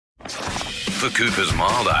for Cooper's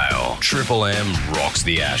Mild Ale. Triple M rocks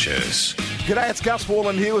the Ashes. G'day, it's Gus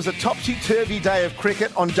Wallen here. It was a topsy-turvy day of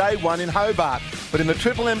cricket on day one in Hobart. But in the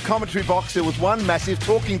Triple M commentary box, there was one massive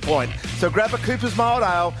talking point. So grab a Cooper's Mild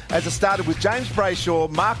Ale as it started with James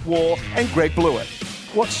Brayshaw, Mark Waugh and Greg Blewett.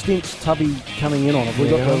 What stint's Tubby coming in on? Have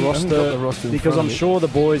we got the roster? Because I'm sure the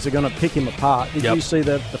boys are going to pick him apart. Did you see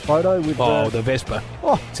the photo with the Vespa?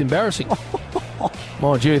 Oh, it's embarrassing.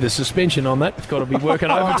 Mind you, the suspension on that, it's got to be working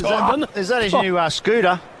overtime, doesn't it? Is that his new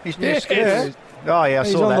scooter? His new scooter? Yeah. Oh, yeah, I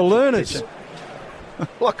He's saw that. on the learners.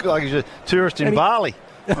 Look like he's a tourist in Bali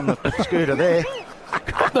on the scooter there.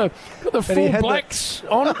 Got the full blacks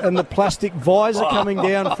on. And the plastic visor coming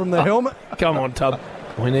down from the helmet. Come on, Tub.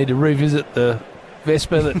 We need to revisit the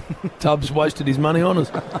Vespa that Tubbs wasted his money on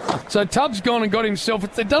us. So Tubbs gone and got himself...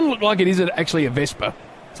 It doesn't look like it is actually a Vespa.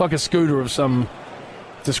 It's like a scooter of some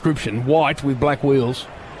description, white with black wheels.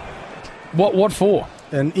 What for?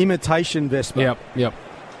 An imitation Vespa. Yep.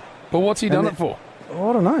 But what's he done it for? I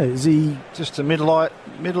don't know. Is he just a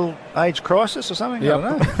middle-age crisis or something? Yep. I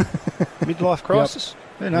don't know. Midlife crisis?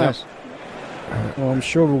 Who knows? Well, I'm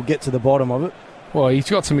sure we'll get to the bottom of it. Well, he's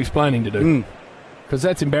got some explaining to do. Because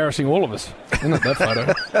that's embarrassing all of us, isn't it, that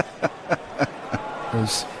photo?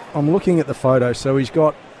 I'm looking at the photo. So he's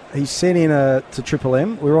sent in to Triple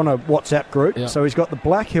M. We're on a WhatsApp group. Yep. So he's got the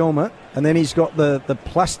black helmet, and then he's got the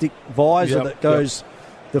plastic visor that goes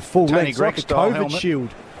the full Tony length, like a Greig-style COVID helmet.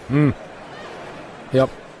 shield. Yep.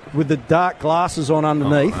 With the dark glasses on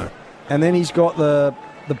underneath. Oh, no. And then he's got the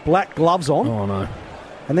black gloves on. Oh, no.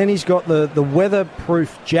 And then he's got the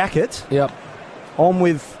weatherproof jacket Yep. on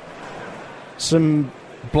with some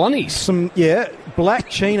blunnies. Black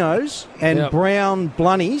chinos and brown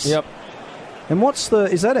blunnies. Yep. And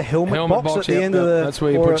is that a helmet box at the end of the... That's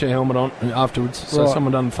where you put your helmet on afterwards, so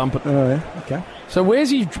someone doesn't thump it. Oh, yeah, okay. So where's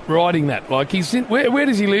he riding that? Like he's in, where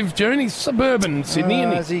does he live, June? He's suburban Sydney,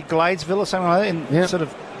 isn't he? Is he Gladesville or something like that? Sort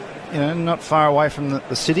of, not far away from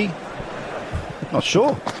the city. Not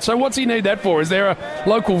sure. So what's he need that for? Is there a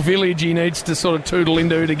local village he needs to sort of tootle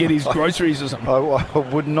into to get his groceries or something? I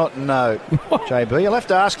would not know, JB. You'll have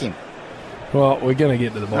to ask him. Well, we're going to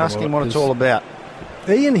get to the bottom Ask of him it, what it's all about.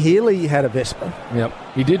 Ian Healy had a Vespa. Yep,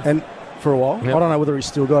 he did. And for a while. Yep. I don't know whether he's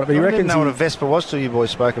still got it, but he I reckons didn't know what a Vespa was till you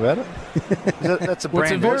boys spoke about it. That's a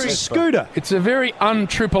brand. It's a very scooter. It's a very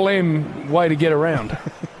un-Triple M way to get around.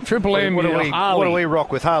 Triple M, what do we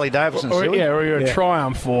rock with? Harley Davidson? or a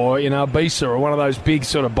Triumph or a Ibiza or one of those big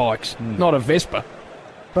sort of bikes, not a Vespa.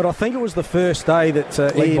 But I think it was the first day that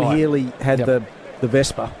Ian Healy had the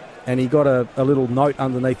Vespa, and he got a little note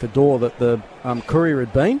underneath the door that the courier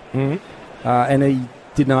had been, and he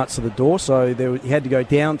didn't answer the door, so he had to go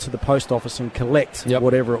down to the post office and collect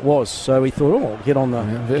whatever it was. So he thought, I'll get on the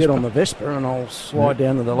Vespa and I'll slide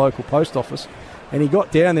down to the local post office. And he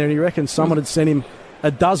got down there and he reckons someone had sent him a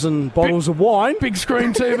dozen bottles of wine. Big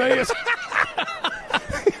screen TV.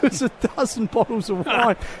 It was a dozen bottles of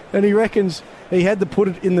wine. And he reckons he had to put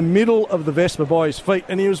it in the middle of the Vespa by his feet,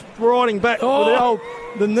 and he was riding back with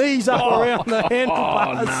the knees up around the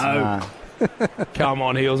handlebars. Oh, no. Come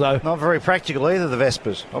on, Heelzo. Not very practical either, the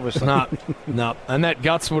Vespas, obviously. No. And that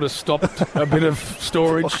guts would have stopped a bit of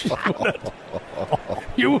storage.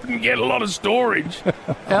 You wouldn't get a lot of storage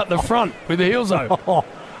out the front with the Heelzo.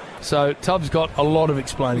 So Tubbs got a lot of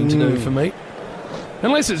explaining to do for me.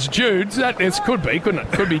 Unless it's Jude's, couldn't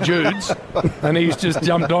it? Could be Jude's, and he's just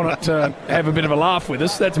jumped on it to have a bit of a laugh with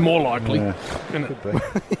us. That's more likely. Yeah, could be.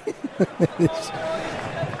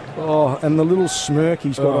 And the little smirk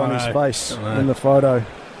he's got on his face in the photo.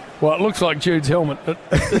 Well, it looks like Jude's helmet, but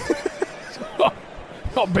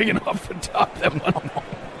not big enough for Tubb, that one.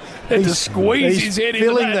 Had to squeeze his head into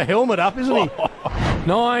that. He's filling the helmet up, isn't he?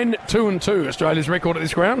 9-2-2, Australia's record at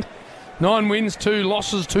this ground. 9 wins, 2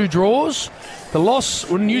 losses, 2 draws. The loss,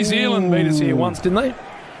 New Zealand beat us here once, didn't they?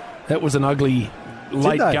 That was an ugly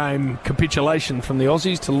late-game capitulation from the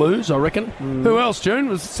Aussies to lose, I reckon. Who else, June?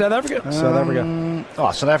 Was it South Africa? South Africa.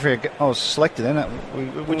 South Africa. I was selected in it.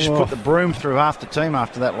 We just put the broom through half the team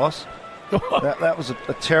after that loss. that was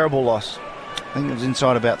a terrible loss. I think it was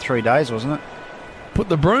inside about 3 days, wasn't it? Put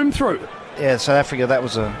the broom through? Yeah, South Africa, that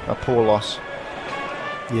was a poor loss.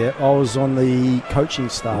 Yeah, I was on the coaching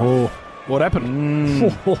staff. What happened?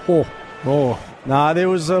 No, there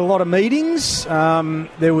was a lot of meetings.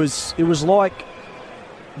 It was like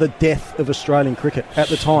the death of Australian cricket at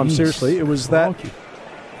the time. Jeez. Seriously, it was that.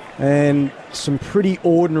 And some pretty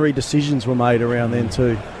ordinary decisions were made around then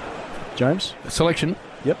too. James? Selection?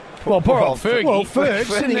 Yep. Well, poor old Fergie. Well, Ferg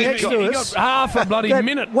sitting next to he us. got half a bloody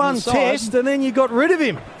minute. One inside. test, and then you got rid of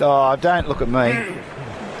him. Oh, don't look at me.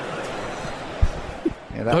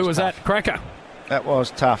 Yeah, Who was tough. that? Cracker? That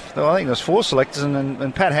was tough. I think there was 4 selectors,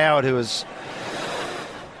 and Pat Howard, who was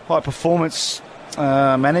high performance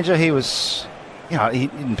manager, he was, he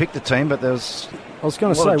didn't pick the team, but there was I was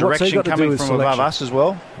going to a lot say, of what's he direction got to do coming with from selection? above us as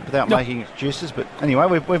well, without making excuses. But anyway,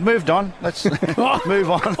 we've moved on. Let's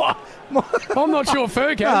move on. I'm not sure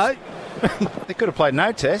Ferg has. They could have played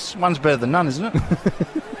no tests. One's better than none, isn't it?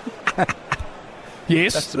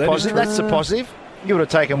 Yes, That's the positive. That's the positive. You would have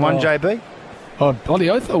taken one, JB. Oh, bloody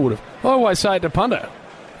oath I would have. I always say it to punter.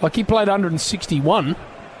 Like, he played 161.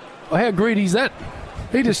 Well, how greedy is that?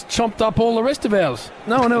 He just chomped up all the rest of ours.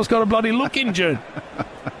 No one else got a bloody look in, June.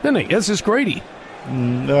 Didn't he? That's just greedy.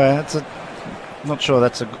 I'm not sure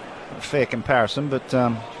that's a fair comparison, but...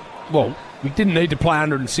 well, we didn't need to play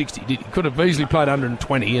 160, did he? Could have easily played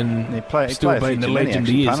 120 and still been the legend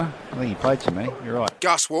he is. I think he played too many. You're right.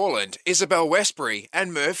 Gus Warland, Isabel Westbury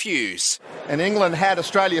and Murph Hughes. And England had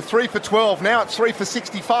Australia 3 for 12. Now it's 3 for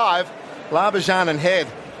 65. Laberjan and Head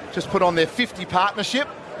just put on their 50 partnership.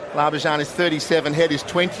 Laberjan is 37, Head is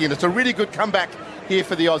 20, and it's a really good comeback here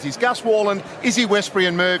for the Aussies. Gus Warland, Izzy Westbury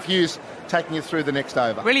and Murph Hughes taking you through the next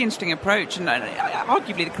over. Really interesting approach, and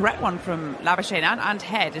arguably the correct one from Labuschagne and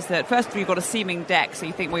Head is that first of all you've got a seaming deck, so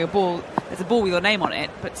you think, well, there's a ball with your name on it.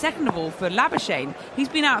 But second of all, for Labuschagne, he's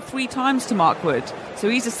been out 3 times to mark wood, so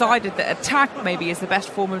he's decided that attack maybe is the best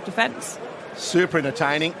form of defence. Super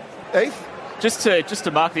entertaining. Heath? Just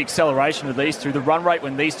to mark the acceleration of these two, the run rate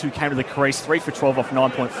when these two came to the crease, 3 for 12 off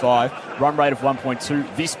 9.5, run rate of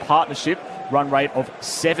 1.2. This partnership, run rate of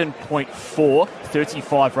 7.4,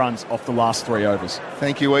 35 runs off the last 3 overs.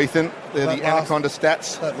 Thank you, Ethan. They're the Anaconda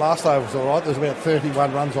stats. That last over was all right. There was about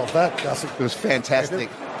 31 runs off that. It was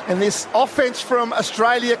fantastic. And this offence from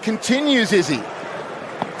Australia continues, Izzy.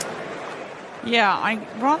 Yeah, I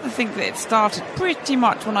rather think that it started pretty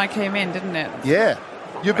much when I came in, didn't it? Yeah.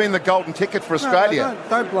 You've been the golden ticket for Australia. No,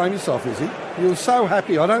 don't blame yourself, Izzy. You were so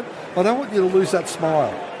happy. I don't want you to lose that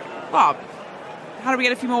smile. Well, how do we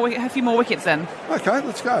get a few more wickets then? Okay,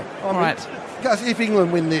 let's go. All right. Guys, if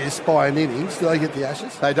England win this by an innings, do they get the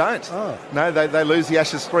Ashes? They don't. Oh. No, they lose the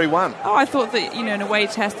Ashes 3-1. Oh, I thought that, an away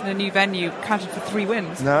test in a new venue counted for 3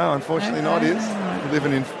 wins. No, unfortunately not, Iz. We're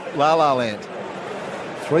living in La La Land.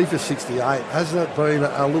 3 for 68. Hasn't it been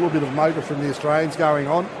a little bit of motor from the Australians going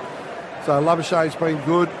on? So Labuschagne's been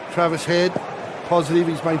good. Travis Head, positive.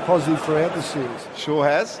 He's been positive throughout the series. Sure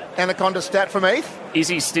has. Anaconda stat from Heath.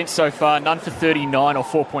 Izzy's stint so far, none for 39 or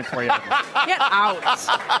 4.3. Get out.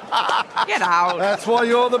 Get out. That's why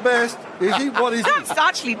you're the best. Izzy, what is That's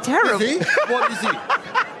actually terrible. Izzy, what is he?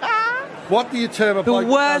 What do you term a bloke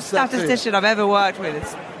The worst statistician I've ever worked with.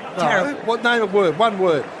 It's terrible. What name of word? One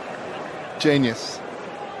word. Genius.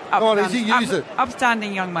 Come on, Izzy, use it.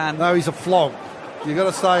 Upstanding young man. No, he's a flog. You've got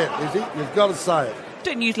to say it, Izzy. You've got to say it.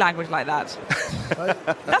 Don't use language like that.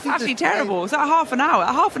 That's actually terrible. It's like half an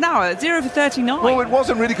hour. 0 for 39. Well, it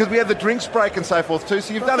wasn't really because we had the drinks break and so forth too,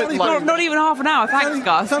 so you've done it late. Not even half an hour. Thanks,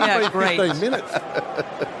 Gus. It's only Yeah, been great. 15 minutes.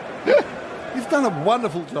 You've done a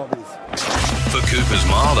wonderful job, Izzy. For Cooper's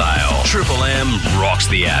Mild Ale, Triple M rocks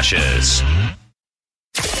the Ashes.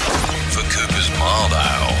 For Cooper's Mild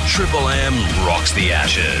Ale, Triple M rocks the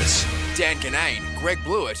Ashes. Dan Ganane, Greg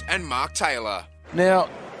Blewett and Mark Taylor. Now,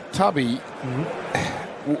 Tubby,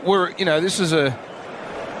 this is a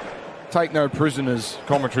take no prisoners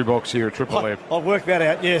commentary box here at Triple M. I'll work that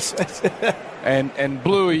out, yes. And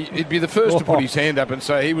Bluey, he'd be the first to put his hand up and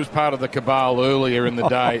say he was part of the cabal earlier in the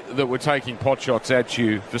day that were taking pot shots at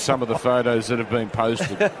you for some of the photos that have been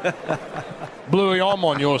posted. Bluey, I'm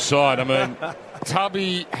on your side. I mean,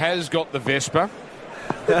 Tubby has got the Vespa.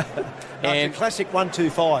 And classic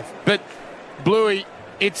 125. But, Bluey,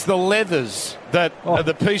 it's the leathers that are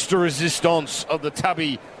the piece de resistance of the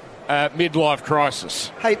Tubby midlife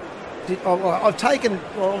crisis. Hey, I've taken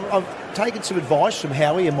some advice from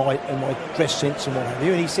Howie and my dress sense and what have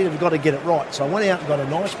you, and he said we've got to get it right. So I went out and got a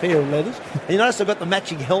nice pair of leathers. And you notice I've got the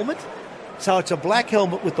matching helmet. So it's a black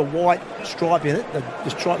helmet with the white stripe in it, the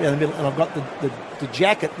stripe down the middle, and I've got the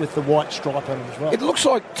jacket with the white stripe on it as well. It looks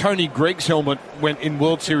like Tony Gregg's helmet went in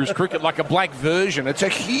World Series cricket, like a black version. It's a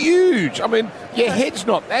huge... I mean, your head's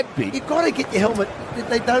not that big. You've got to get your helmet...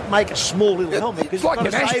 They don't make a small little helmet. It's like an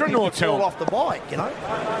astronaut's helmet. Off the bike,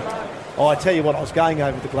 Oh, I tell you what, I was going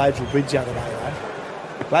over the Gladesville Bridge the other day,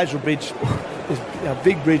 though. Gladesville Bridge is a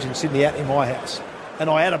big bridge in Sydney out near my house. And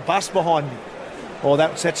I had a bus behind me. Oh,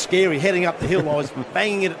 that's scary. Heading up the hill, I was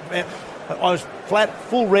banging it. I was flat,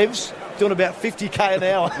 full revs, doing about 50k an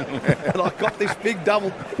hour. And I got this big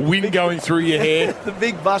double... Wind going through your hair. The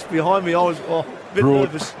big bus behind me, I was a bit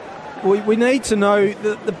nervous. We need to know,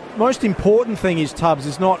 the most important thing is, Tubbs,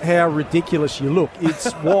 is not how ridiculous you look.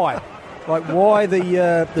 It's why. Like, why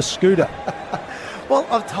the scooter? Well,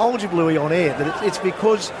 I've told you, Bluey, on air that it's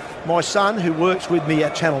because my son, who works with me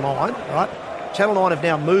at Channel 9, right? Channel 9 have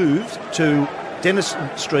now moved to Denison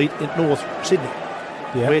Street in North Sydney.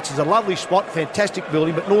 Yeah. Which is a lovely spot, fantastic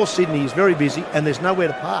building, but North Sydney is very busy and there's nowhere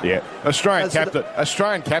to park. Yeah, Australian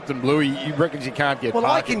captain Bluey, he reckons he can't get parking.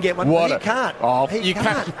 Well, I can get one, but he can't. Oh, you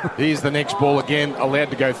can't. Here's the next ball again, allowed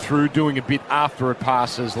to go through, doing a bit after it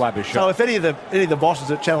passes Labuschagne. So if any of the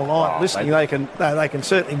bosses at Channel 9 listening, they can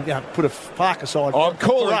certainly put a park aside. I'm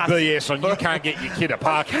calling BS on you can't get your kid a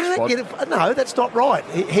parking spot. No, that's not right.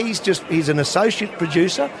 He's an associate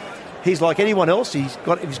producer. He's like anyone else. He's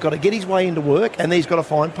got to get his way into work, and he's got to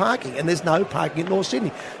find parking. And there's no parking in North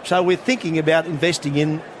Sydney. So we're thinking about investing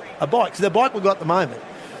in a bike. So the bike we've got at the moment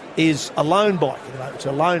is a loan bike. It's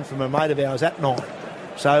a loan from a mate of ours at 9.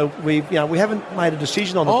 So we haven't made a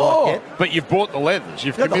decision on the bike yet. But you've bought the leathers.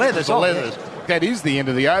 You've committed to the leathers. Yeah. That is the end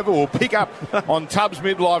of the over. We'll pick up on Tubbs'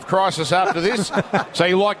 midlife crisis after this. So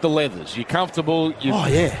you like the leathers? You're comfortable? Oh,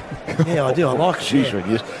 yeah. Yeah, I do. I like it.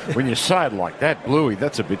 Jeez, when you say it like that, Bluey,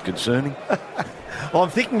 that's a bit concerning. I'm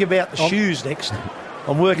thinking about the shoes next.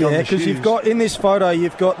 I'm working on the shoes. Yeah, because you've got, in this photo,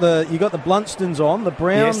 you've got the Blunstones on, the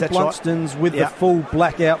brown Blunstones with the full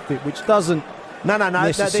black outfit, which doesn't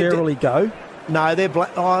necessarily go. No, they're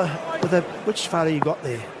black. Which photo you got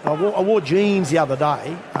there? I wore jeans the other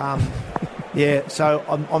day. Yeah, so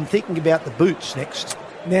I'm thinking about the boots next.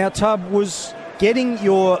 Now, Tub, was getting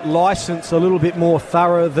your licence a little bit more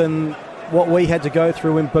thorough than what we had to go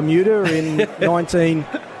through in Bermuda in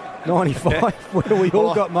 1995, where we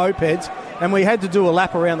all got mopeds, and we had to do a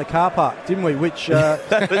lap around the car park, didn't we? Which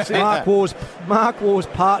Mark Waugh's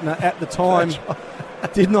partner at the time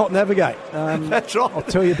did not navigate. That's right. I'll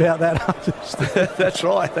tell you about that after this. That's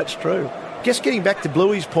right. That's true. Just getting back to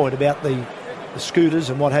Bluey's point about the scooters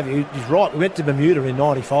and what have you, he's right. We went to Bermuda in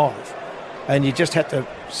 95 and you just had to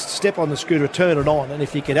step on the scooter, turn it on, and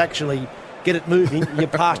if you could actually get it moving, you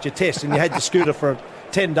passed your test, and you had the scooter for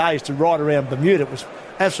 10 days to ride around Bermuda. It was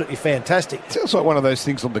absolutely fantastic. It sounds like one of those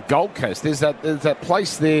things on the Gold Coast. There's that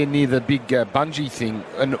place there near the big bungee thing,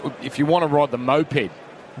 and if you want to ride the moped,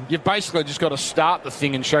 you've basically just got to start the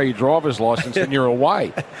thing and show your driver's licence and you're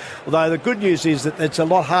away. Although the good news is that it's a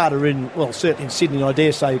lot harder certainly in Sydney, I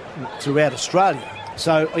dare say, throughout Australia.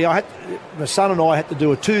 So my son and I had to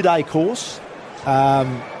do a 2-day course,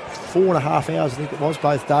 4.5 hours I think it was,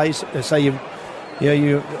 both days. So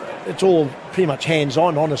it's all pretty much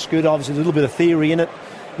hands-on on a scooter. Obviously, there's a little bit of theory in it.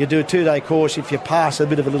 You do a 2-day course. If you pass a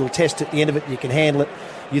bit of a little test at the end of it, you can handle it.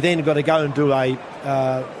 You then got to go and do a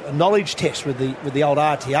knowledge test with the old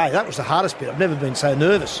RTA. That was the hardest bit. I've never been so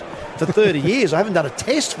nervous for 30 years. I haven't done a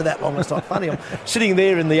test for that long. It's not funny. I'm sitting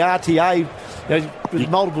there in the RTA with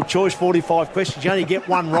multiple choice, 45 questions. You only get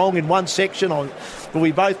one wrong in one section. But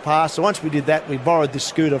we both passed. So once we did that, we borrowed this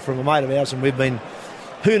scooter from a mate of ours, and we've been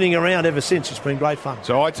hooning around ever since. It's been great fun.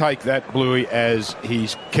 So I take that, Bluey, as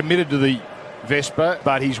he's committed to the Vespa,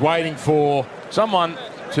 but he's waiting for someone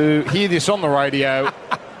to hear this on the radio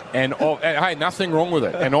and hey, nothing wrong with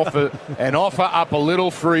it, and offer up a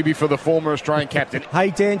little freebie for the former Australian captain.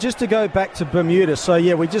 Hey, Dan, just to go back to Bermuda, so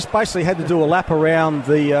yeah, we just basically had to do a lap around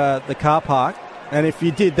the car park, and if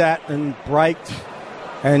you did that and braked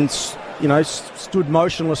and stood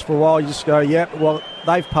motionless for a while, you just go, yeah, well,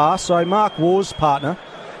 they've passed. So Mark Waugh's partner,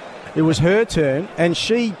 it was her turn, and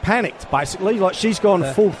she panicked basically, like she's gone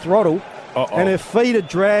full throttle, and her feet are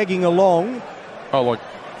dragging along.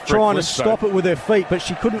 Trying to stop it with her feet, but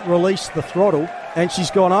she couldn't release the throttle, and she's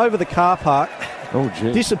gone over the car park,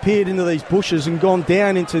 disappeared into these bushes and gone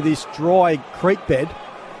down into this dry creek bed.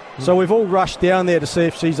 So we've all rushed down there to see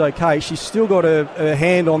if she's okay. She's still got her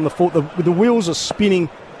hand on the foot. The wheels are spinning,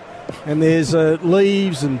 and there's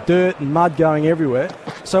leaves and dirt and mud going everywhere.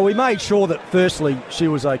 So we made sure that firstly she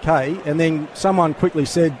was okay, and then someone quickly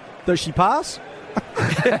said, "Does she pass?"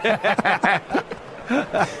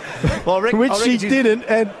 Which she didn't,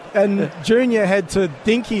 and Junior had to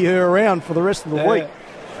dinky her around for the rest of the week.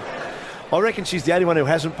 I reckon she's the only one who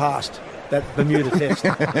hasn't passed that Bermuda test.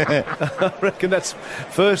 I reckon that's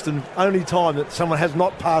first and only time that someone has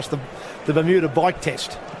not passed the Bermuda bike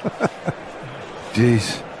test.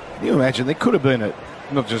 Jeez. Can you imagine? There could have been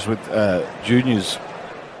not just with Junior's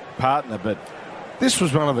partner, but this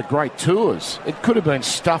was one of the great tours. It could have been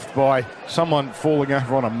stuffed by someone falling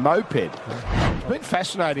over on a moped. It's been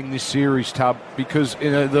fascinating, this series, Tub, because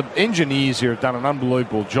the engineers here have done an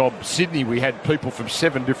unbelievable job. Sydney, we had people from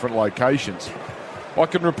 7 different locations. I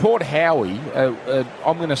can report Howie,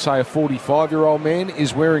 I'm going to say a 45-year-old man,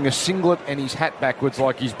 is wearing a singlet and his hat backwards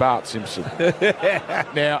like he's Bart Simpson.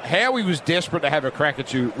 Now, Howie was desperate to have a crack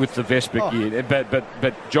at you with the Vespa gear,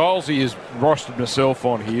 but Gilesy has rostered himself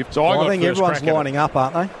on here. So I think everyone's lining up,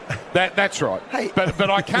 aren't they? That's right. Hey. But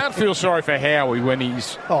I can't feel sorry for Howie when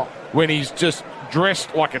he's just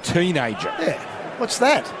dressed like a teenager. Yeah. What's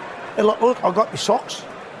that? Hey, look, I got my socks.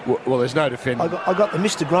 Well, there's no defending. I got the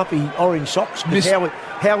Mr. Grumpy orange socks.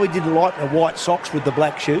 Howie didn't like the white socks with the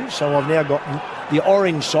black shoes, so I've now got the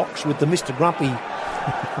orange socks with the Mr. Grumpy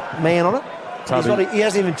man on it. He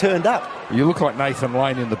hasn't even turned up. You look like Nathan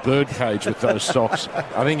Lane in the birdcage with those socks.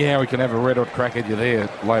 I think Howie can have a red-hot crack at you there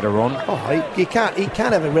later on. Oh, he can't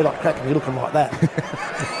have a red-hot crack at me looking like that.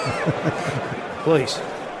 Please.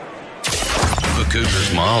 For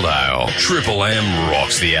Cooper's Mild Ale, Triple M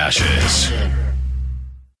rocks the Ashes.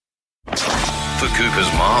 For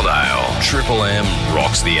Cooper's Mild Ale, Triple M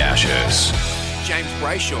rocks the Ashes. James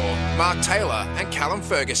Brayshaw, Mark Taylor and Callum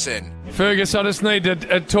Ferguson. Fergus, I just need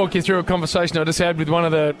to talk you through a conversation I just had with one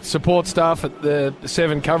of the support staff at the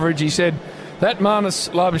 7 coverage. He said, that Marnus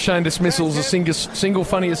Labuschagne dismissal is the single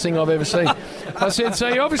funniest thing I've ever seen. I said, so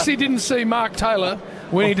you obviously didn't see Mark Taylor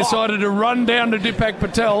when he decided to run down to Deepak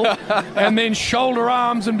Patel and then shoulder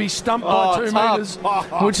arms and be stumped by 2 metres,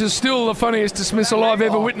 which is still the funniest dismissal I've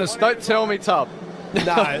ever witnessed. Don't tell me, Tub.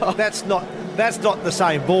 No, that's not the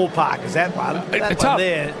same ballpark as that one. That one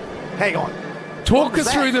there. Hang on. Talk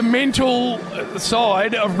us through the mental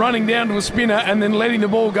side of running down to a spinner and then letting the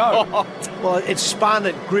ball go. Well, it spun,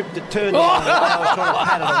 it gripped, it turned down, and I was trying to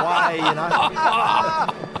pat it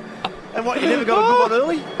away, And what, you never got a good one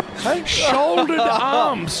early? Hey? Shouldered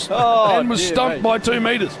arms and was stumped by 2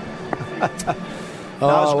 metres. No,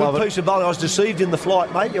 it's a good piece of bowling. I was deceived in the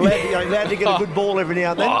flight, mate. You're allowed to get a good ball every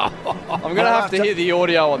now and then. I'm going to have to hear the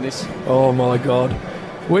audio on this. Oh, my God.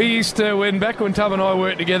 We used to, back when Tub and I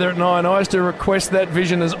worked together at 9, I used to request that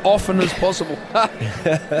vision as often as possible.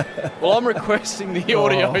 Well, I'm requesting the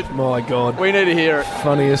audio. Oh, my God. We need to hear it.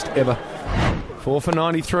 Funniest ever. 4 for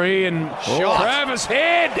 93 and Travis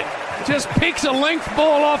Head just picks a length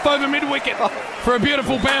ball off over mid-wicket for a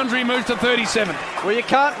beautiful boundary, moves to 37. Well, you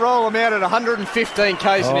can't roll them out at 115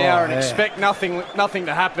 k's an hour and expect nothing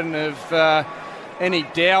to happen of any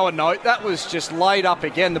dour note. That was just laid up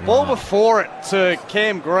again. The ball before it to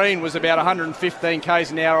Cam Green was about 115 k's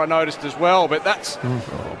an hour, I noticed as well, but that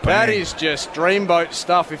is just dreamboat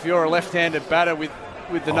stuff if you're a left-handed batter with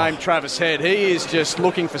the name Travis Head. He is just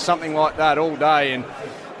looking for something like that all day, and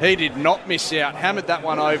he did not miss out. Hammered that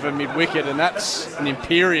one over mid-wicket, and that's an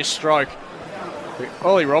imperious stroke.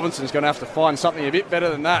 Ollie Robinson's going to have to find something a bit better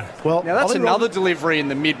than that. Well, now that's another delivery in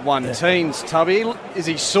the mid-1-teens, Tubby. Is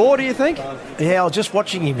he sore, do you think? Yeah, I was just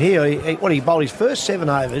watching him here. He bowled his first 7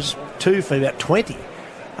 overs, 2 for about 20.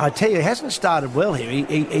 I tell you, he hasn't started well here.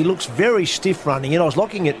 He looks very stiff running in. I was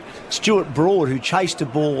looking at Stuart Broad, who chased a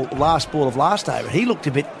last ball of last over. He looked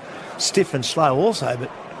a bit stiff and slow also,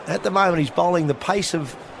 but at the moment he's bowling the pace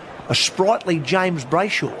of a sprightly James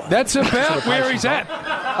Brayshaw. That's about where he's at.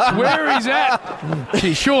 Where he's at.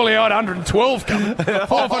 Gee, surely I had 112 coming. 4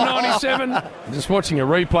 for 97. Just watching a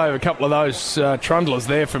replay of a couple of those trundlers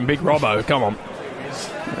there from Big Robbo. Come on.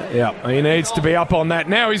 Yeah, he needs to be up on that.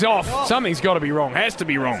 Now he's off. Something's got to be wrong. Has to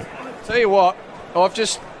be wrong. Tell you what, I've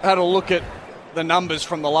just had a look at the numbers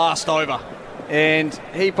from the last over, and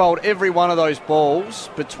he bowled every one of those balls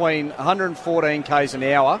between 114 k's an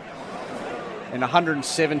hour and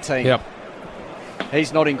 117. Yep.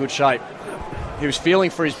 He's not in good shape. He was feeling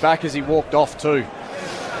for his back as he walked off too.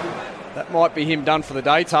 That might be him done for the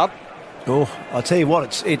day, Tub. Oh, I'll tell you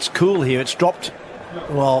what, it's cool here. It's dropped,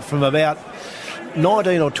 from about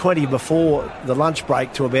 19 or 20 before the lunch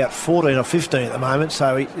break to about 14 or 15 at the moment,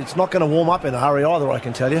 so it's not going to warm up in a hurry either, I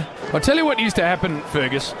can tell you. I'll tell you what used to happen,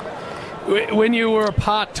 Fergus. When you were a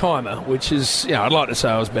part-timer, which is, I'd like to say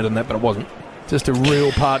I was better than that, but I wasn't. Just a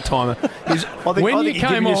real part-timer. I think you're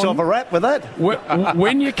giving yourself a rap with that.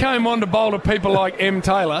 When you came on to bowl to people like M.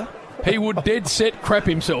 Taylor, he would dead set crap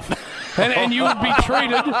himself. And you would be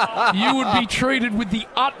treated with the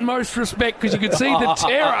utmost respect because you could see the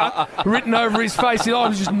terror written over his face. I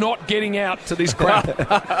was just not getting out to this crap.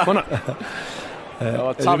 Tubby.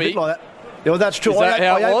 Like that. Yeah, well, that's true. Is that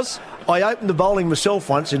how it was? I opened the bowling myself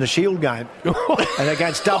once in a Shield game and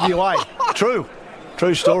against WA. True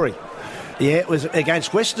story. Yeah, it was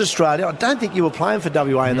against Western Australia. I don't think you were playing for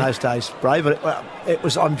WA in those days, Bray, but it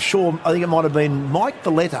was, I think it might have been Mike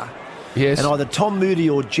Valletta Yes. And either Tom Moody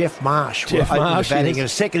or Jeff Marsh were opening the batting in a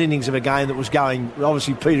second innings of a game that was going,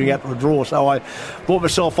 obviously petering out to a draw. So I brought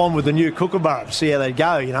myself on with the new Kookaburra to see how they'd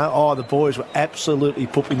go. The boys were absolutely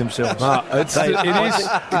pooping themselves.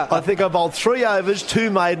 I think I bowled 3 overs, 2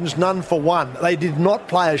 maidens, none for 1. They did not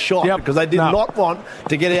play a shot because they did not want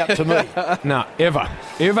to get out to me. No, ever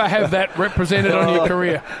have that represented on your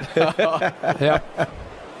career.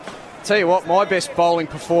 Tell you what, my best bowling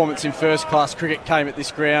performance in first-class cricket came at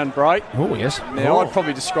this ground, Bray. Oh, yes. Now, I'd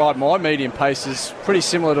probably describe my medium pace as pretty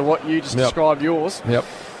similar to what you just described yours. Yep.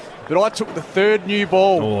 But I took the third new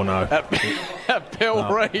ball at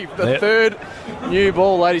Bell Reeve. The third new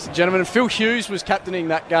ball, ladies and gentlemen. And Phil Hughes was captaining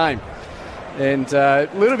that game. And a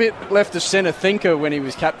little bit left of centre thinker when he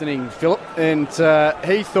was captaining Phillip. And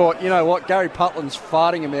he thought, you know what, Gary Putland's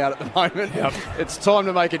farting him out at the moment. Yep. It's time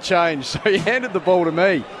to make a change. So he handed the ball to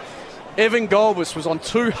me. Evan Galbus was on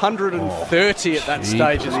 230 at that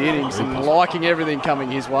stage of the innings and liking everything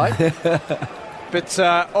coming his way. But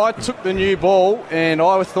I took the new ball and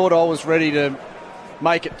I thought I was ready to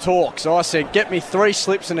make it talk. So I said, get me 3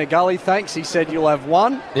 slips and a gully, thanks. He said, you'll have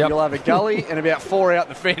 1, you'll have a gully and about 4 out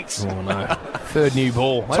the fence. Oh, no. Third new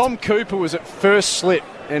ball. Tom Cooper was at first slip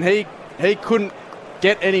and he couldn't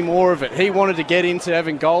get any more of it. He wanted to get into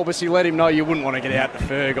Evan Galbus. He let him know you wouldn't want to get out to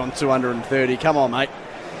Ferg on 230. Come on, mate.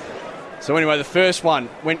 So anyway, the first one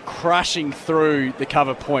went crashing through the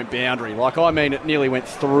cover point boundary. It nearly went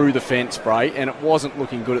through the fence, Bray, and it wasn't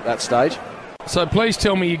looking good at that stage. So please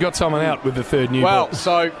tell me you got someone out with the third new ball. Well,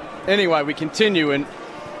 so anyway, we continue, and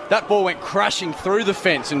that ball went crashing through the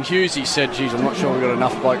fence, and Hughesy said, geez, I'm not sure we've got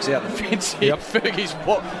enough blokes out the fence here. Fergie's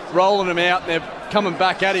rolling them out, and they're coming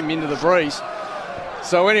back at him into the breeze.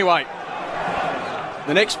 So anyway,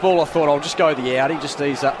 the next ball I thought I'll just go the outie, just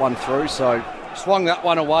ease that one through, so swung that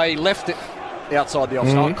one away, left it outside the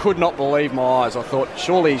off-stump. I could not believe my eyes. I thought,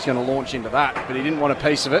 surely he's going to launch into that, but he didn't want a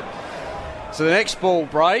piece of it. So the next ball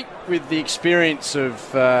break, with the experience of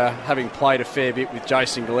having played a fair bit with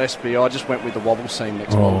Jason Gillespie, I just went with the wobble seam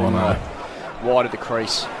next ball. Wide of the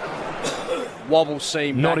crease. Wobble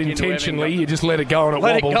seam. Not intentionally, you just let it go and it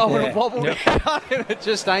wobbled. Let it go and it wobbled. And it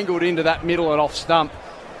just angled into that middle and off stump.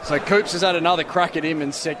 So Coops has had another crack at him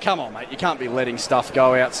and said, come on, mate, you can't be letting stuff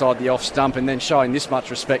go outside the off stump and then showing this much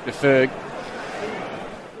respect to Ferg.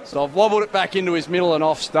 So I've wobbled it back into his middle and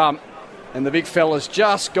off stump, and the big fella's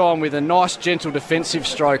just gone with a nice, gentle defensive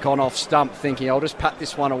stroke on off stump, thinking, I'll just pat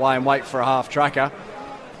this one away and wait for a half tracker.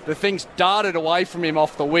 The thing's darted away from him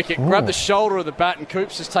off the wicket, grabbed the shoulder of the bat, and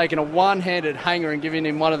Coops has taken a one-handed hanger and given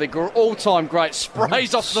him one of the all-time great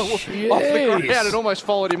sprays off the ground and almost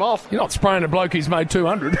followed him off. You're not spraying a bloke who's made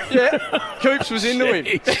 200. Yeah, Coops was into him.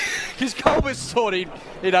 Because Colbus thought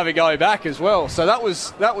he'd have a go back as well. So that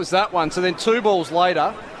was that one. So then 2 balls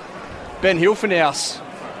later, Ben Hilfenhaus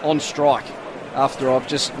on strike after I've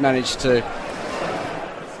just managed to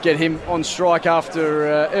get him on strike after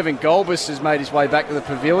Evan Galbus has made his way back to the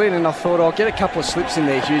pavilion, and I thought I'll get a couple of slips in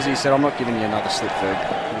there. Hughesy said, I'm not giving you another slip,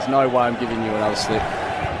 Ferg. There's no way I'm giving you another slip.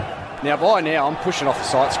 Now, by now, I'm pushing off the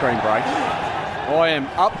sight screen break. I am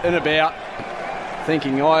up and about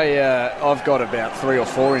thinking I've got about 3 or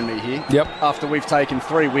 4 in me here. Yep. After we've taken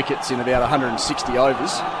 3 wickets in about 160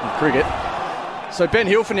 overs of cricket. So Ben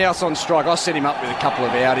Hilfenhaus on strike. I set him up with a couple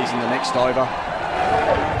of outies in the next over.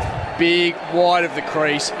 Big, wide of the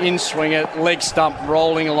crease, in swinger, leg stump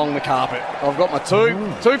rolling along the carpet. I've got my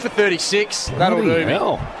 2 for 36. That'll do me.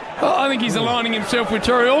 Well, I think he's aligning himself with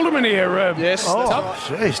Terry Alderman here. Yes. Oh,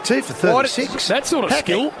 jeez, 2 for 36. That sort of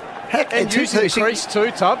skill. And using the crease too,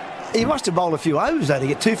 Tub. He must have bowled a few overs, though, to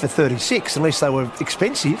get 2 for 36, unless they were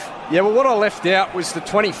expensive. Yeah, well, what I left out was the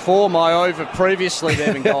 24 my over previously that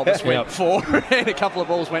Evan Galbus went for, and a couple of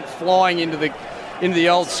balls went flying into the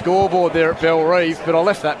old scoreboard there at Bell Reeve, but I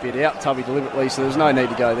left that bit out, Tubby, deliberately, so there's no need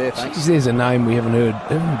to go there, thanks. Jeez, there's a name we haven't heard.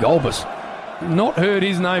 Evan Galbus. Not heard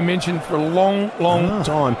his name mentioned for a long, long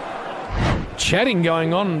time. Chatting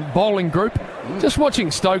going on, bowling group. Just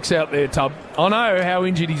watching Stokes out there, Tub. I know how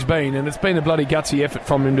injured he's been, and it's been a bloody gutsy effort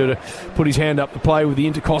from him to put his hand up to play with the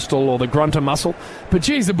intercostal or the grunter muscle. But,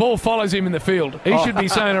 geez, the ball follows him in the field. He should be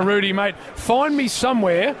saying to Rudy, mate, find me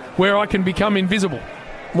somewhere where I can become invisible.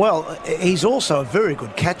 Well, he's also a very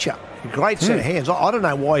good catcher. Great set of hands. I don't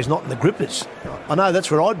know why he's not in the grippers. I know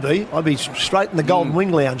that's where I'd be. I'd be straight in the Golden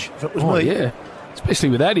Wing Lounge if it was me. Yeah, especially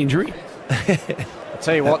with that injury. I'll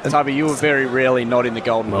tell you what, Tubby, you were very rarely not in the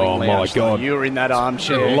Golden Wing Lounge. Oh, my God. You were in that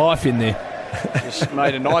armchair. Life in there. Just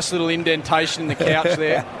made a nice little indentation in the couch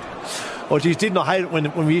there. Oh, geez, didn't I hate it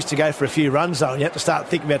when we used to go for a few runs, though, and you had to start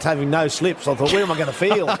thinking about having no slips. I thought, where am I going to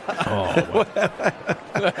feel?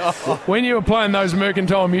 When you were playing those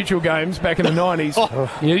Mercantile Mutual games back in the 90s,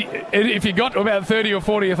 if you got to about 30 or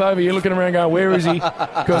 40th over, you're looking around going, where is he?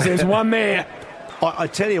 Because there's one there. I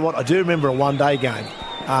tell you what, I do remember a one-day game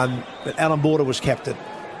that Alan Border was captain,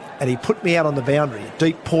 and he put me out on the boundary,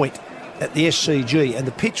 deep point, at the SCG, and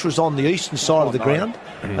the pitch was on the eastern side of the ground,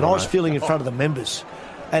 and I was filling in front of the members.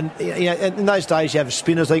 And in those days, you have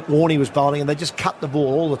spinners. I think Warney was bowling, and they just cut the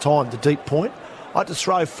ball all the time to deep point. I had to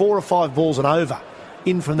throw 4 or 5 balls and over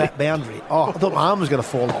in from that boundary. Oh, I thought my arm was going to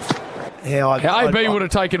fall off. AB would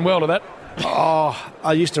have taken well to that. Oh,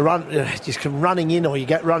 I used to run, just running in, or you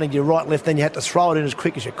get running to your right, left, then you had to throw it in as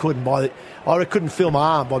quick as you could. And I couldn't feel my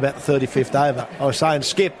arm by about the 35th over. I was saying,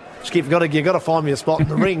 Skip, you've got to find me a spot in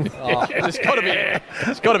the ring. There's got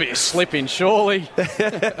to be a slip in, surely.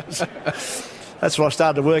 That's where I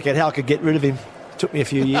started to work out how I could get rid of him. It took me a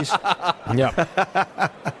few years. Yeah.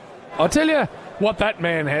 I'll tell you what that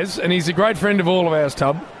man has, and he's a great friend of all of ours,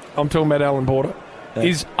 Tub. I'm talking about Alan Border,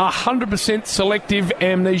 is 100% selective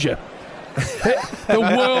amnesia.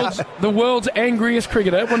 The world's angriest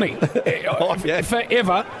cricketer, wasn't he?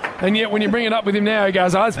 Forever. And yet when you bring it up with him now, he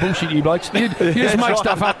goes, it's bullshit, you blokes. You just make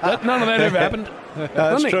stuff up. None of that ever happened.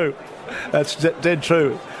 That's true. That's dead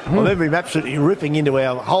true. I remember him absolutely ripping into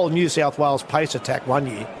our whole New South Wales pace attack one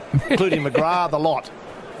year, including McGrath a lot.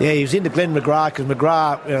 Yeah, he was into Glenn McGrath because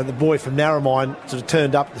McGrath, the boy from Narromine, sort of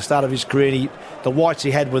turned up at the start of his career. And the whites he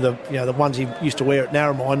had were the ones he used to wear at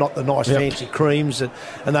Narromine, not the nice fancy creams, and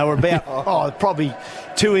they were about probably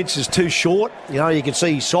 2 inches too short. You could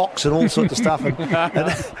see his socks and all sorts of stuff.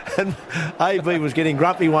 And AB was getting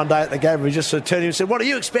grumpy one day at the game. He just sort of turned to him and said, "What are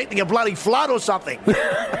you expecting, a bloody flood or something?"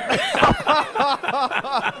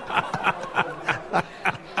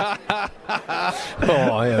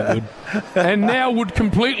 Oh, yeah, good. And now would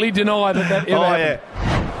completely deny that ever happened.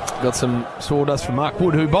 Yeah. Got some sawdust from Mark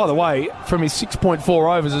Wood, who, by the way, from his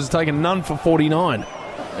 6.4 overs has taken none for 49.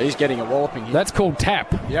 He's getting a walloping here. That's called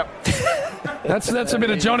tap. Yep. That's a bit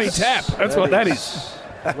of Johnny Tap. That's what that is.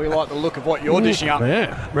 We like the look of what you're dishing up.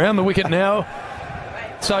 Yeah, round the wicket now.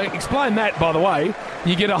 So explain that, by the way.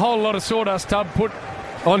 You get a whole lot of sawdust, Tub, put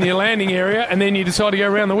on your landing area, and then you decide to go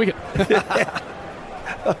around the wicket.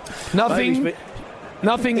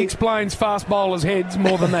 Nothing explains fast bowlers' heads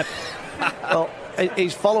more than that. Well,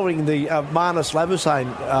 he's following the Marnus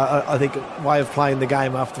Labuschagne, I think, way of playing the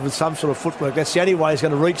game after with some sort of footwork. That's the only way he's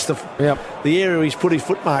going to reach the area he's put his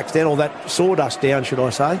footmarks down, or that sawdust down, should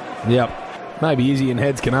I say. Yep. Maybe Izzy and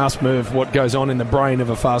Heads can ask Merv what goes on in the brain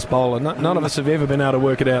of a fast bowler. None of us have ever been able to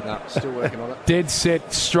work it out. No, still working on it. Dead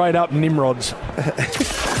set, straight up Nimrods. For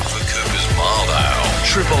Coopers Mildale,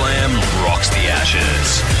 Triple M rocks the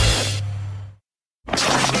Ashes.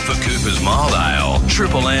 For Coopers Mildale,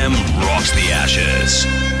 Triple M rocks the Ashes.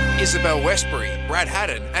 Isabel Westbury, Brad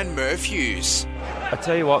Haddon and Merv Hughes. I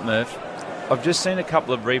tell you what, Merv, I've just seen a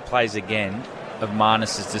couple of replays again of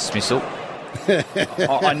Marnus' dismissal.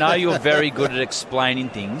 I know you're very good at explaining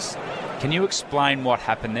things. Can you explain what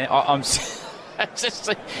happened there? I'm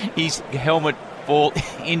just his helmet fall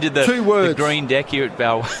into the green deck here at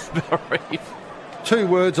Balreef. 2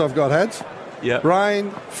 words I've got, Hads. Yeah.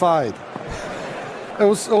 Rain, fade. It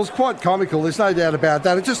was quite comical, there's no doubt about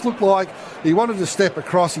that. It just looked like he wanted to step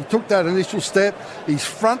across. He took that initial step. His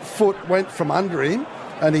front foot went from under him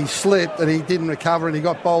and he slipped and he didn't recover and he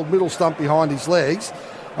got bowled middle stump behind his legs.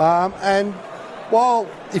 And while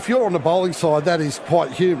if you're on the bowling side, that is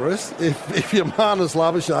quite humorous, if you're Marnus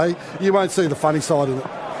Labuschagne, you won't see the funny side of it.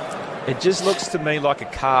 It just looks to me like a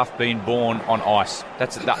calf being born on ice.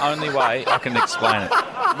 That's the only way I can explain it.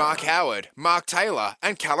 Mark Howard, Mark Taylor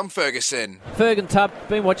and Callum Ferguson. Fergan Tubb,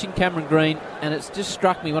 been watching Cameron Green, and it's just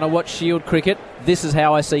struck me when I watch Shield cricket, this is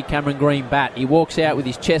how I see Cameron Green bat. He walks out with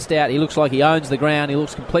his chest out, he looks like he owns the ground, he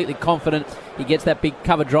looks completely confident, he gets that big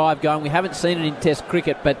cover drive going. We haven't seen it in Test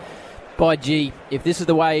cricket, but by gee, if this is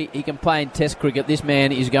the way he can play in Test cricket, this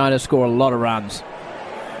man is going to score a lot of runs.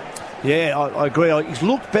 Yeah, I agree. He's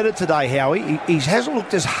looked better today, Howie. He hasn't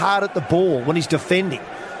looked as hard at the ball when he's defending.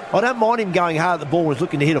 I don't mind him going hard at the ball when he's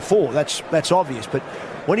looking to hit a 4. That's obvious. But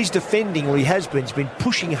when he's defending, or he's been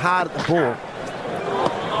pushing hard at the ball.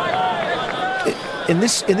 In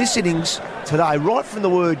this innings today, right from the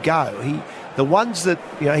word go, the ones that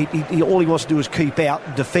he all he wants to do is keep out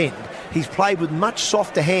and defend. He's played with much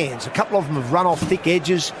softer hands. A couple of them have run off thick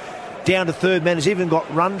edges down to third man, has even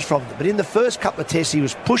got runs from them. But in the first couple of tests, he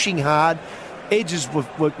was pushing hard. Edges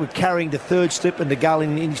were carrying to third slip and to gully,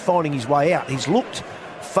 and he's finding his way out. He's looked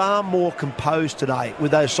far more composed today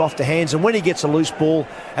with those softer hands. And when he gets a loose ball,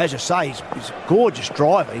 as I say, he's a gorgeous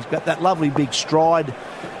driver. He's got that lovely big stride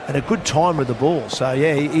and a good time with the ball. So,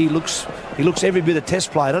 yeah, he looks every bit a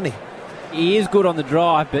test player, doesn't he? He is good on the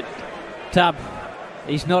drive, but, Tub,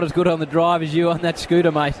 he's not as good on the drive as you on that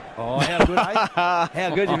scooter, mate. Oh, how good, eh?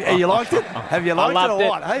 How good. Have you liked it? Have you liked it or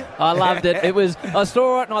what, eh? I loved it. I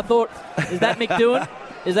saw it and I thought, is that Mick Doohan?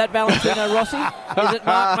 Is that Valentino Rossi? Is it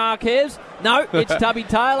Mark Marquez? No, it's Tubby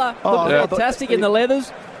Taylor. Looked fantastic in the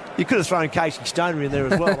leathers. You could have thrown Casey Stoner in there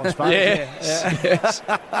as well, I suppose. Yes.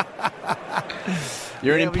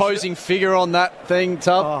 You're an imposing figure on that thing,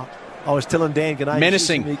 Tub. Oh, I was telling Dan Ganay.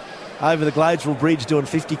 Menacing. Over the Gladesville Bridge doing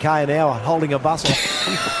 50k an hour, holding a bus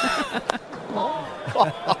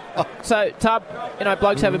off. So, Tub,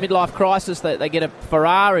 blokes have a midlife crisis. They get a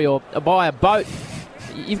Ferrari or buy a boat.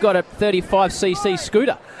 You've got a 35cc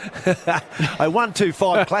scooter. A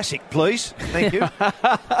 125 Classic, please. Thank you.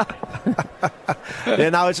 Yeah,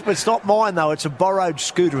 no, it's not mine, though. It's a borrowed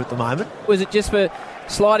scooter at the moment. Was it just for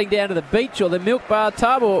sliding down to the beach or the milk bar,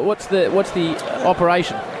 Tub, or what's the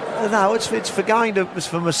operation? No, it's for it's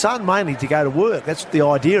for my son mainly to go to work. That's the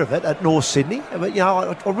idea of it at North Sydney. But,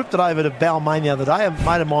 I ripped it over to Balmain the other day. A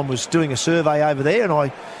mate of mine was doing a survey over there, and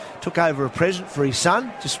I took over a present for his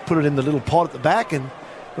son, just put it in the little pod at the back, and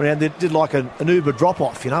around there did like an Uber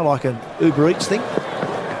drop-off, like an Uber Eats thing.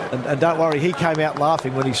 And don't worry, he came out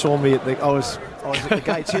laughing when he saw me I was at the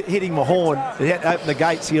gates hitting my horn. He had to open the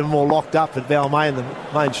gates, he had them all locked up at Balmain, the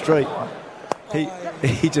main street.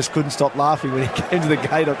 He just couldn't stop laughing when he came to the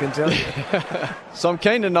gate, I can tell you. So I'm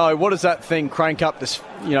keen to know, what does that thing crank up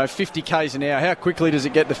to 50 k's an hour? How quickly does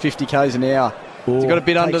it get to 50 k's an hour? Has it got a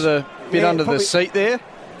bit under the seat there?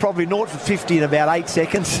 Probably 0 to 50 in about 8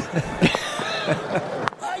 seconds.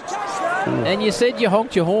 And you said you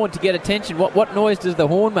honked your horn to get attention. What noise does the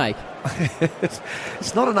horn make?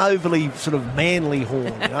 It's not an overly sort of manly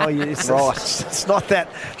horn, It's not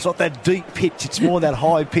that deep pitch. It's more that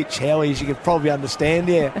high pitch, Howie, as you can probably understand.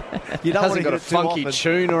 Yeah, you don't hasn't got a funky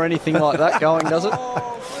tune or anything like that going, does it?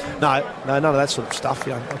 No, none of that sort of stuff.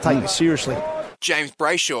 I take this seriously. James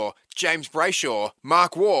Brayshaw,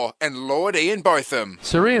 Mark Waugh and Lord Ian Botham.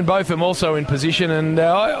 Sir Ian Botham also in position, and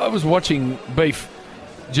I was watching Beef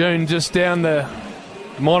June just down the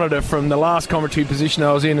monitor from the last commentary position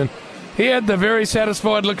I was in, and he had the very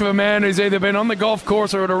satisfied look of a man who's either been on the golf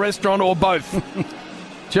course or at a restaurant or both.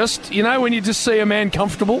 Just, when you just see a man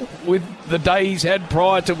comfortable with the day he's had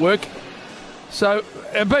prior to work. So,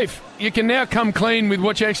 Beef, you can now come clean with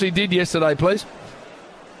what you actually did yesterday, please.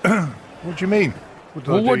 What do you mean?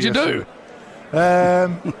 What'd you do?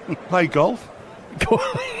 Play golf.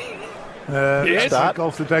 Yes. Played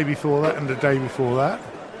golf the day before that and the day before that.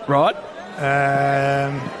 Right.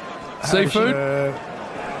 Seafood?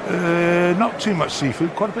 Not too much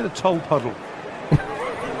seafood. Quite a bit of toll puddle.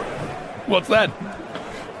 What's that?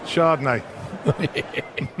 Chardonnay.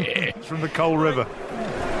 It's from the Coal River.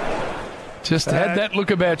 Just had that look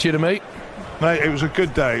about you to me. Mate, it was a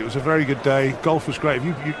good day. It was a very good day. Golf was great.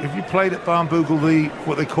 Have you played at Barnbougle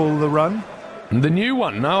what they call the run? The new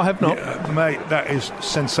one? No, I have not. Yeah, mate, that is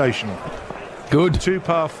sensational. Good. Two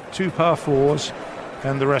par fours,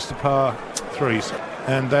 and the rest are par threes.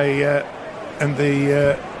 And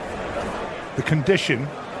the condition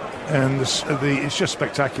and it's just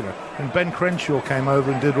spectacular. And Ben Crenshaw came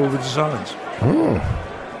over and did all the designs. Oh,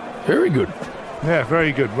 very good. Yeah,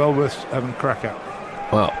 very good. Well worth having a crack at.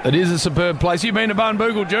 Well, it is a superb place. You been to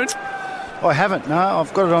Barnbougle, June? I haven't, no.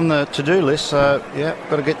 I've got it on the to-do list, so, yeah,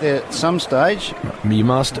 got to get there at some stage. You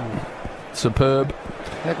must. Superb.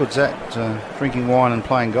 How good's that, drinking wine and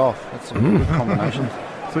playing golf? That's a good combination.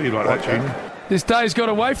 I thought you'd like that, Junior. This day's got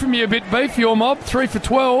away from you a bit, Beef. Your mob, 3 for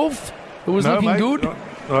 12. It was looking good.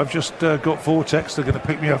 I've just got Vortex. They're going to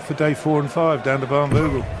pick me up for day 4 and 5 down to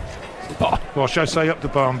Barnbougle. Well, should I say up to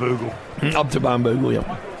Barnbougle? Up to Barnbougle,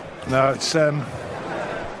 yeah. No, it's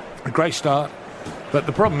a great start. But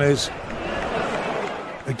the problem is,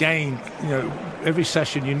 again, every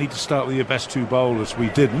session you need to start with your best 2 bowlers. We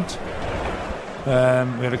didn't. We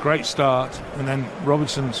had a great start, and then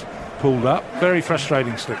Robinson's pulled up. Very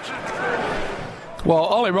frustrating sticks. Well,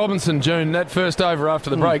 Ollie Robinson, June, that first over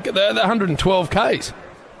after the break, they're 112 Ks.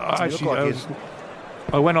 Actually,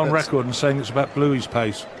 I went on record and saying it's about Bluey's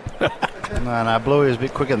pace. No, Bluey was a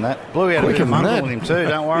bit quicker than that. Bluey had a bit of mungle in him too,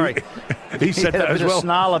 don't worry. He said that as well. A bit of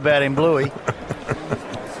snarl about him, Bluey.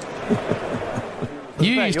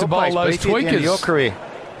 You used to bowl those tweakers. At the end of your career.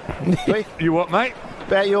 You what, mate?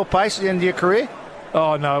 About your pace at the end of your career?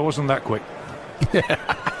 Oh, no, it wasn't that quick.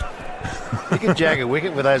 You can jag a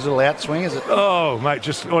wicket with those little outswingers. Oh, mate,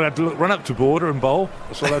 just all I had to run up to border and bowl.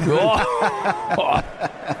 That's all I do.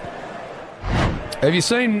 Have you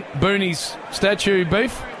seen Booney's statue,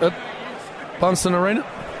 Beef, at Blundstone Arena?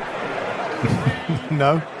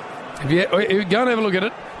 No. If you go and have a look at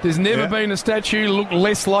it, there's never been a statue look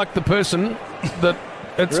less like the person that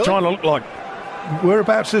it's trying to look like.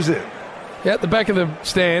 Whereabouts is it? Yeah, at the back of the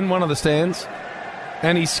stand, one of the stands.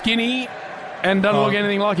 And he's skinny and doesn't look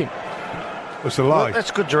anything like him. It's a lie. Well, that's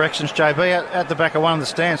good directions, JB, at the back of one of the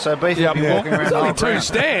stands. So Beef will be walking around. There's only two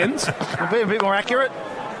stands. You'll be a bit more accurate.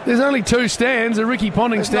 There's only two stands, a Ricky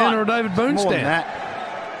Ponting stand not. or a David Boone More than stand.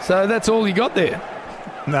 that. So that's all you got there.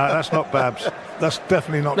 No, that's not Babs. That's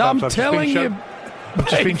definitely not I'm Babs. telling you. I've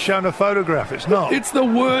just been shown a photograph. It's not. It's the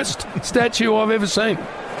worst statue I've ever seen.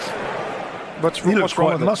 What's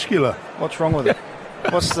wrong with muscular. it? What's wrong with it?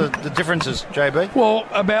 What's the differences, JB? Well,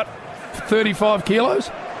 about 35 kilos.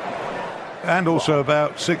 And also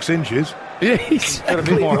about 6 inches. Yeah, he's got a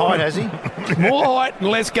bit more height, has he? More height and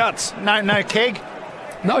less guts. No keg.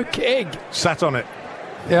 No keg. Sat on it.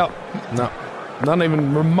 Yeah. No. Doesn't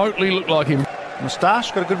even remotely look like him.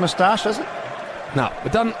 Moustache? Got a good moustache, does it? No,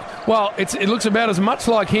 it doesn't. Well, it looks about as much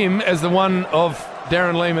like him as the one of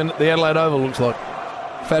Darren Lehman at the Adelaide Oval looks like.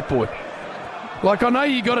 Fat boy. Like, I know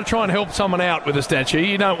you got to try and help someone out with a statue.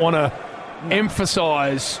 You don't want to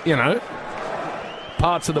emphasise,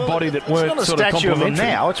 parts of the body that weren't sort of complementary. It's not a statue of them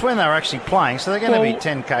now. It's when they were actually playing, so they're going to be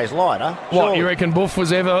 10 k's lighter. What, surely. you reckon Buff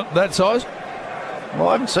was ever that size? Well,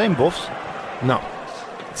 I haven't seen Buffs. No.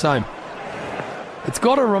 Same. It's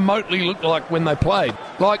got to remotely look like when they played.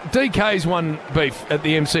 Like DK's one, Beef, at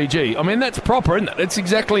the MCG. I mean, that's proper, isn't it? It's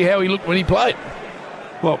exactly how he looked when he played.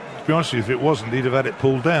 Well, to be honest with you, if it wasn't, he'd have had it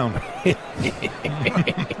pulled down.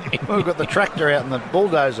 Well, we've got the tractor out and the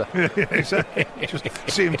bulldozer. Exactly. Just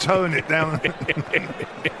see him towing it down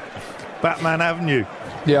Batman Avenue.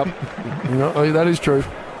 Yep. No, that is true.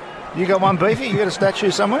 You got one, Beefy? You got a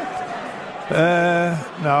statue somewhere?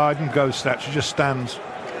 No, I didn't go statue, just stands.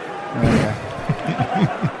 Okay.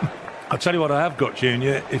 I'll tell you what I have got,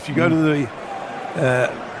 Junior. If you go to the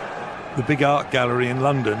big art gallery in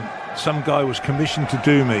London, some guy was commissioned to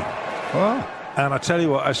do me. Oh. And I tell you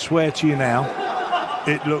what, I swear to you now,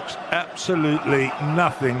 it looks absolutely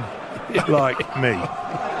nothing like me.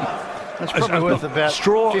 That's probably worth about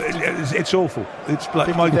straw. 50, it's awful. It's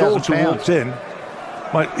like my daughter pounds. walked in.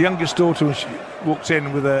 My youngest daughter, when she walked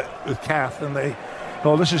in with Kath, and they,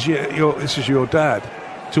 this is your dad.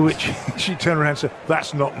 To which she turned around and said,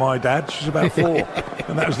 "That's not my dad." She's about 4,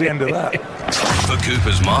 and that was the end of that. For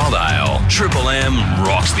Cooper's Mild Ale, Triple M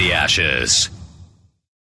rocks the Ashes.